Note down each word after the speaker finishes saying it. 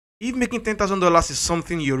If making $10,000 is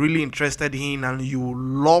something you're really interested in and you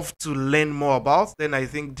love to learn more about, then I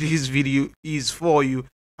think this video is for you.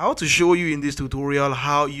 I want to show you in this tutorial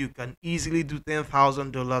how you can easily do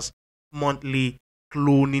 $10,000 monthly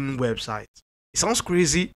cloning websites. It sounds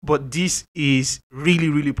crazy, but this is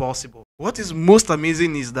really possible. What is most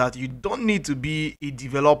amazing is that you don't need to be a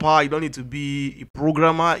developer, you don't need to be a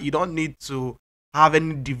programmer, you don't need to have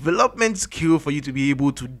any development skill for you to be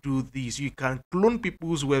able to do this. You can clone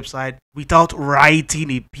people's website without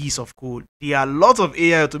writing a piece of code. There are lots of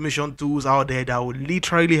AI automation tools out there that will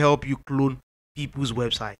literally help you clone people's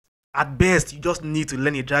website. At best, you just need to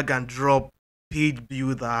learn a drag and drop page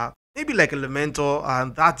builder, maybe like Elementor,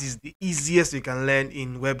 and that is the easiest you can learn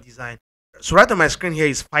in web design. So right on my screen here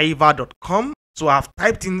is fiverr.com. So I've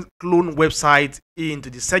typed in clone website into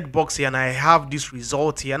the search box here and I have this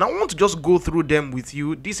result here, and I want to just go through them with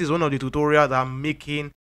you. This is one of the tutorials that I'm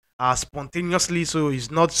making spontaneously, so it's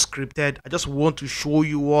not scripted. I just want to show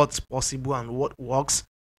you what's possible and what works.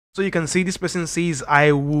 So you can see this person says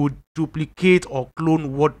I would duplicate or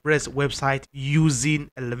clone WordPress website using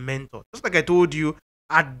Elementor. Just like I told you,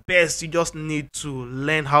 at best you just need to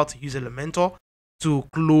learn how to use Elementor to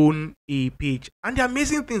clone a page. And the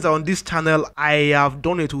amazing things on this channel, I have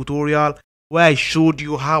done a tutorial where I showed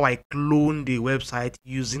you how I cloned the website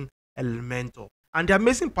using Elementor. And the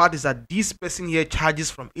amazing part is that this person here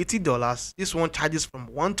charges from $80, this one charges from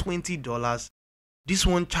 $120, this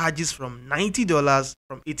one charges from $90,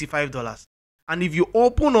 from $85. And if you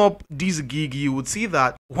open up this gig, you would see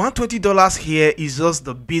that $120 here is just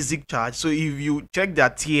the basic charge. So if you check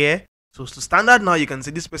that tier, so to standard now, you can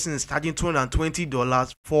see this person is charging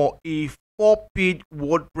 $220 for a 4-page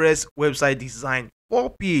WordPress website design.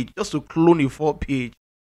 4-page, just to clone a 4-page.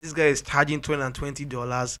 This guy is charging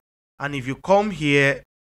 $220. And if you come here,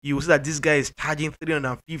 you will see that this guy is charging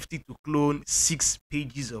 $350 to clone 6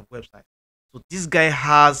 pages of website. So this guy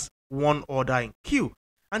has one order in queue.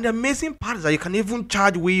 And the amazing part is that you can even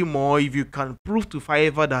charge way more if you can prove to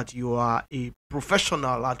Fiverr that you are a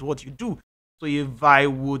professional at what you do. So if I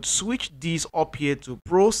would switch this up here to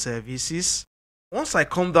pro services, once I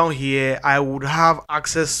come down here, I would have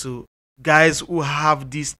access to guys who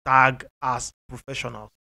have this tag as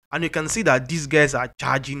professionals. And you can see that these guys are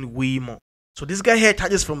charging way more. So this guy here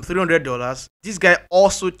charges from $300. This guy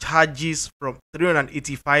also charges from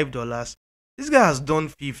 $385. This guy has done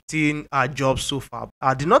 15 jobs so far.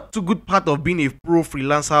 The not too good part of being a pro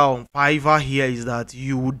freelancer on Fiverr here is that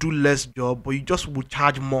you would do less job, but you just would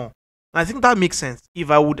charge more. I think that makes sense.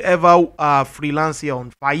 If I would ever freelance here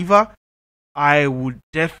on Fiverr, I would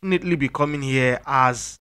definitely be coming here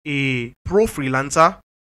as a pro freelancer.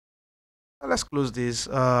 Let's close this.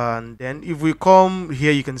 And then if we come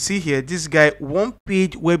here, you can see here, this guy,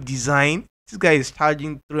 1-page web design. This guy is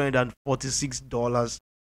charging $346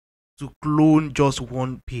 to clone just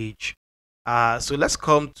 1 page. So let's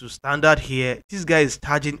come to standard here. This guy is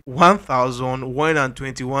charging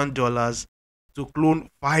 $1,121 to clone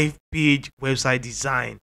 5-page website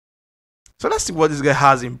design. So let's see what this guy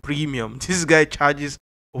has in premium. This guy charges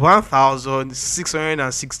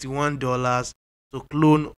 $1,661 to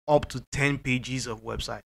clone up to 10 pages of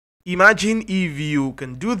website. Imagine if you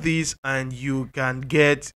can do this and you can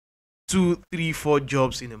get 2, 3, 4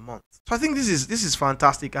 jobs in a month. So I think this is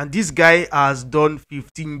fantastic, and this guy has done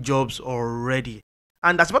 15 jobs already.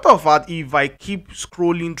 And as a matter of fact, if I keep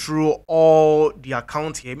scrolling through all the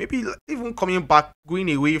accounts here, maybe even coming back, going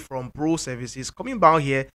away from pro services, coming back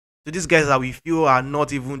here to these guys that we feel are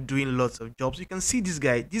not even doing lots of jobs, you can see this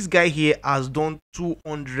guy here has done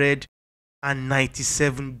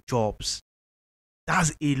 297 jobs.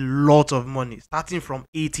 That's a lot of money, starting from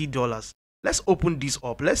 $80. Let's open this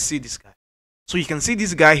up. Let's see this guy. So you can see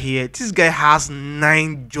this guy here. This guy has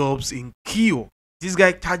 9 jobs in queue. This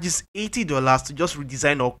guy charges $80 to just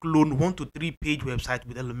redesign or clone 1 to 3 page website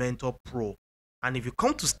with Elementor Pro. And if you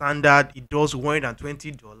come to standard, it does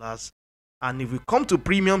 $120. And if we come to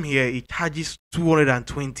premium here, it charges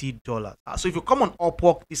 $220. So if you come on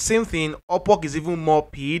Upwork, the same thing. Upwork is even more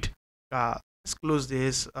paid. Let's close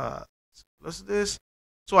this. Close this.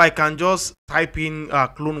 So I can just type in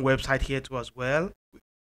clone website here too as well.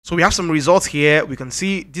 So we have some results here. We can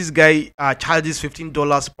see this guy charges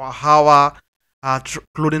 $15 per hour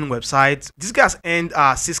cloning websites. This guy has earned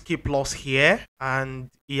 6K plus here, and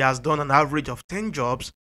he has done an average of 10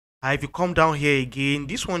 jobs. If you come down here again,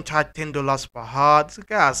 this one charged $10 per hour. This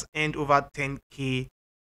guy has earned over 10K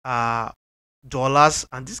dollars,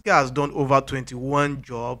 and this guy has done over 21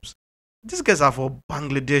 jobs. These guys are for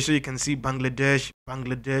Bangladesh, so you can see Bangladesh.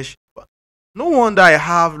 No wonder I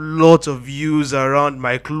have lots of views around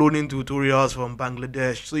my cloning tutorials from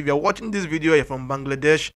Bangladesh. So if you're watching this video, you're from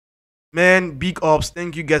Bangladesh, Man, big ups.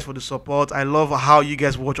 Thank you guys for the support. I love how you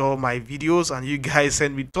guys watch all my videos and you guys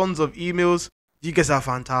send me tons of emails. You guys are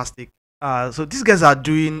fantastic. So these guys are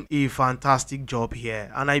doing a fantastic job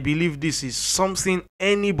here, and I believe this is something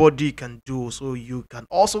anybody can do. So you can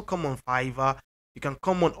also come on Fiverr, you can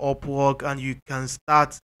come on Upwork, and you can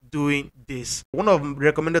start doing this. One of them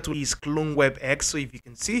recommended to is Clone WebX. So if you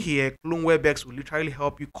can see here, Clone WebX will literally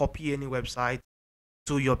help you copy any website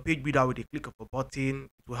to your page builder with a click of a button.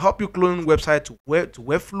 It will help you clone website to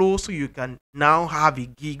Webflow, so you can now have a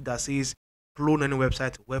gig that says clone any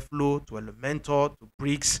website to Webflow, to Elementor, to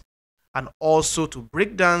Bricks, and also to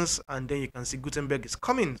Breakdance. And then you can see Gutenberg is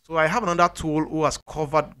coming. So I have another tool who has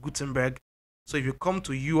covered Gutenberg. So if you come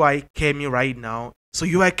to UI Chemie right now, so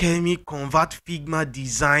UI Chemie convert Figma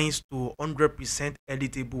designs to 100%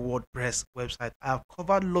 editable WordPress website. I have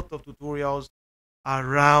covered a lot of tutorials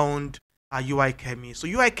around UI Chemie. So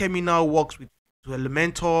UI Chemie now works with to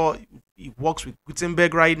Elementor, it works with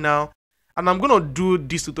Gutenberg right now. And I'm gonna do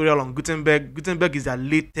this tutorial on Gutenberg. Gutenberg is their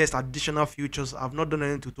latest additional features. I've not done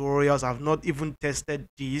any tutorials, I've not even tested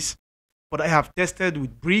this, but I have tested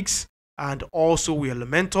with Bricks and also with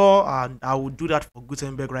Elementor, and I will do that for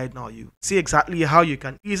Gutenberg right now. You see exactly how you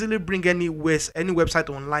can easily bring any website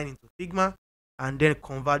online into Figma and then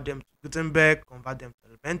convert them to Gutenberg, convert them to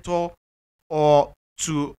Elementor, or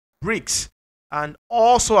to Bricks. And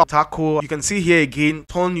also tackle, you can see here again,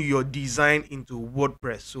 turn your design into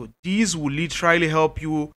WordPress. So these will literally help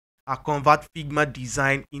you convert Figma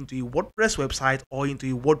design into a WordPress website or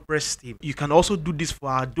into a WordPress theme. You can also do this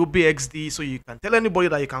for Adobe XD, so you can tell anybody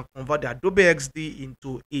that you can convert the Adobe XD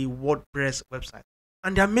into a WordPress website.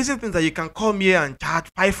 And the amazing thing is that you can come here and charge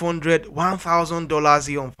 $500, $1,000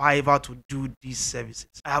 here on Fiverr to do these services.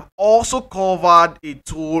 I have also covered a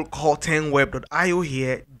tool called 10web.io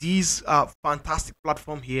here. This fantastic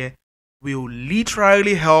platform here will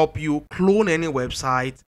literally help you clone any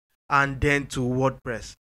website and then to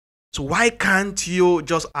WordPress. So why can't you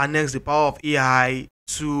just annex the power of AI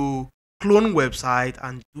to clone website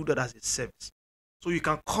and do that as a service? So you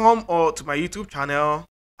can come to my YouTube channel.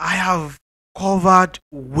 I have covered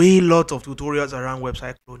way lot of tutorials around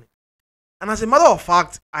website cloning, and as a matter of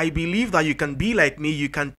fact, I believe that you can be like me. You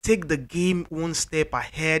can take the game one step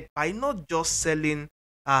ahead by not just selling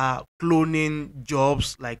cloning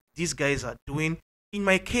jobs like these guys are doing. In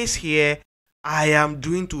my case here, I am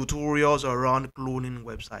doing tutorials around cloning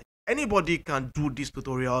websites. Anybody can do these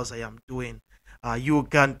tutorials I am doing. You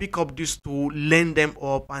can pick up this tool, learn them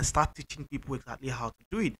up, and start teaching people exactly how to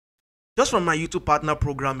do it. Just from my YouTube partner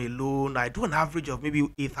program alone, I do an average of maybe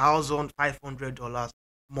 $1,500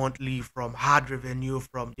 monthly from ad revenue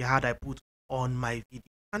from the ad I put on my video.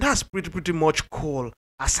 And that's pretty much cool.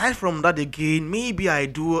 Aside from that again, maybe I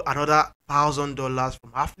do another $1,000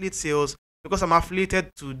 from affiliate sales because I'm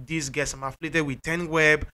affiliated to these guys. I'm affiliated with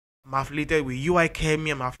 10web, I'm affiliated with UI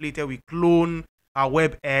Chemie, I'm affiliated with Clone,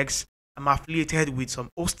 WebX, I'm affiliated with some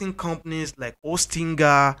hosting companies like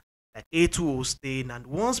Hostinger, like A2 hosting, and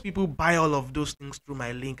once people buy all of those things through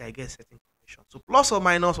my link, I get certain commission. So plus or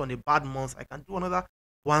minus on a bad month, I can do another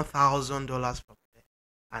 $1,000 from there.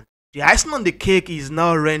 And the icing on the cake is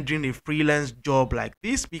now rendering a freelance job like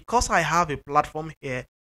this because I have a platform here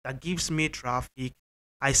that gives me traffic.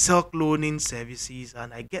 I sell cloning services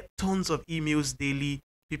and I get tons of emails daily,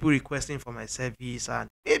 people requesting for my service, and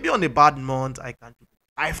maybe on a bad month I can do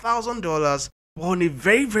 $5,000. But on a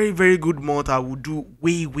very good month, I would do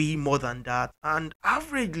way more than that. And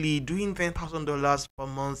averagely, doing $10,000 per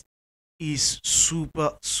month is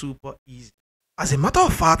super easy. As a matter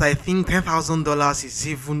of fact, I think $10,000 is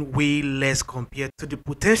even way less compared to the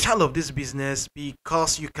potential of this business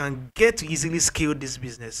because you can get to easily scale this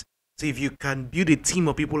business. So if you can build a team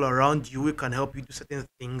of people around you who can help you do certain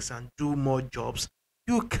things and do more jobs,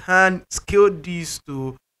 you can scale this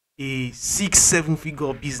to a 6-7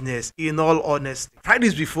 figure business. In all honesty, I tried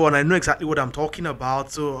this before and I know exactly what I'm talking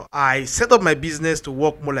about. So I set up my business to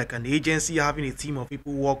work more like an agency, having a team of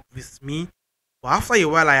people work with me. But after a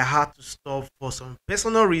while I had to stop for some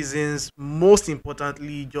personal reasons, most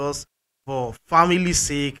importantly just for family's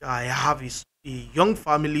sake. I have a young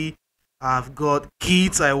family, I've got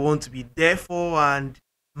kids I want to be there for, and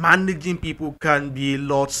managing people can be a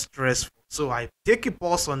lot stressful. So I take a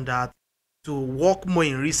pause on that to work more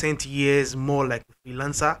in recent years, more like a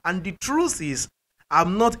freelancer. And the truth is,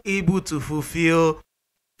 I'm not able to fulfill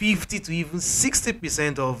 50 to even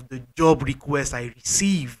 60% of the job requests I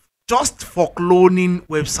receive just for cloning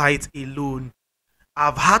websites alone.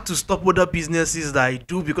 I've had to stop other businesses that I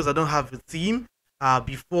do because I don't have a theme.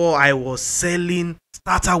 Before I was selling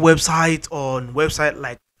starter websites on website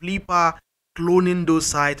like Flipper, cloning those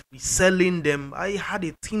sites, reselling them. I had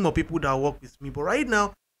a team of people that work with me, but right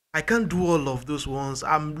now I can't do all of those ones.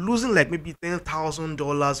 I'm losing like maybe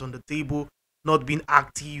 $10,000 on the table, not being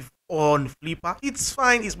active on Flipper. It's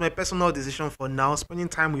fine, it's my personal decision for now. Spending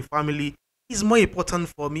time with family is more important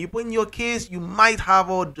for me. But in your case, you might have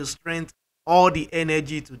all the strength, all the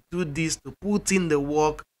energy to do this, to put in the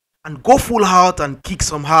work and go full out and kick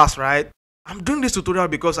some ass, right? I'm doing this tutorial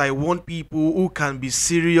because I want people who can be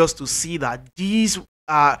serious to see that these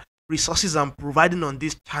resources I'm providing on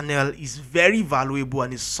this channel is very valuable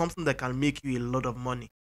and is something that can make you a lot of money.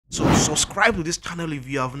 So subscribe to this channel if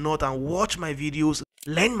you have not and watch my videos,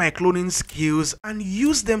 learn my cloning skills and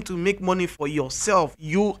use them to make money for yourself.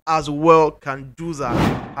 You as well can do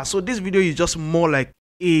that. So this video is just more like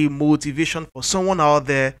a motivation for someone out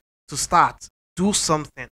there to start, do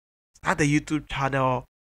something, start a YouTube channel,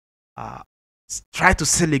 try to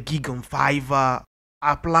sell a gig on Fiverr,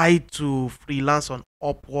 apply to freelance on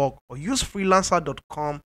Upwork or use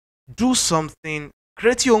freelancer.com, do something,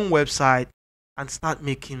 create your own website and start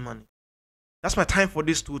making money. That's my time for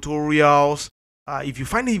these tutorials. If you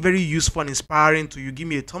find it very useful and inspiring to you, give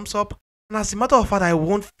me a thumbs up. And as a matter of fact, I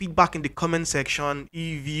want feedback in the comment section.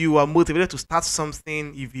 If you are motivated to start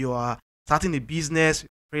something, if you are starting a business,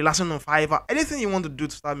 freelancing on Fiverr, anything you want to do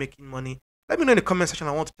to start making money, let me know in the comment section.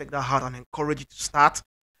 I want to check that out and encourage you to start.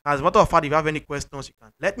 As a matter of fact, if you have any questions, you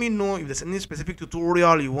can let me know. If there's any specific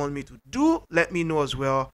tutorial you want me to do, let me know as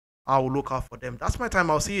well. I will look out for them. That's my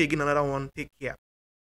time. I'll see you again another one. Take care.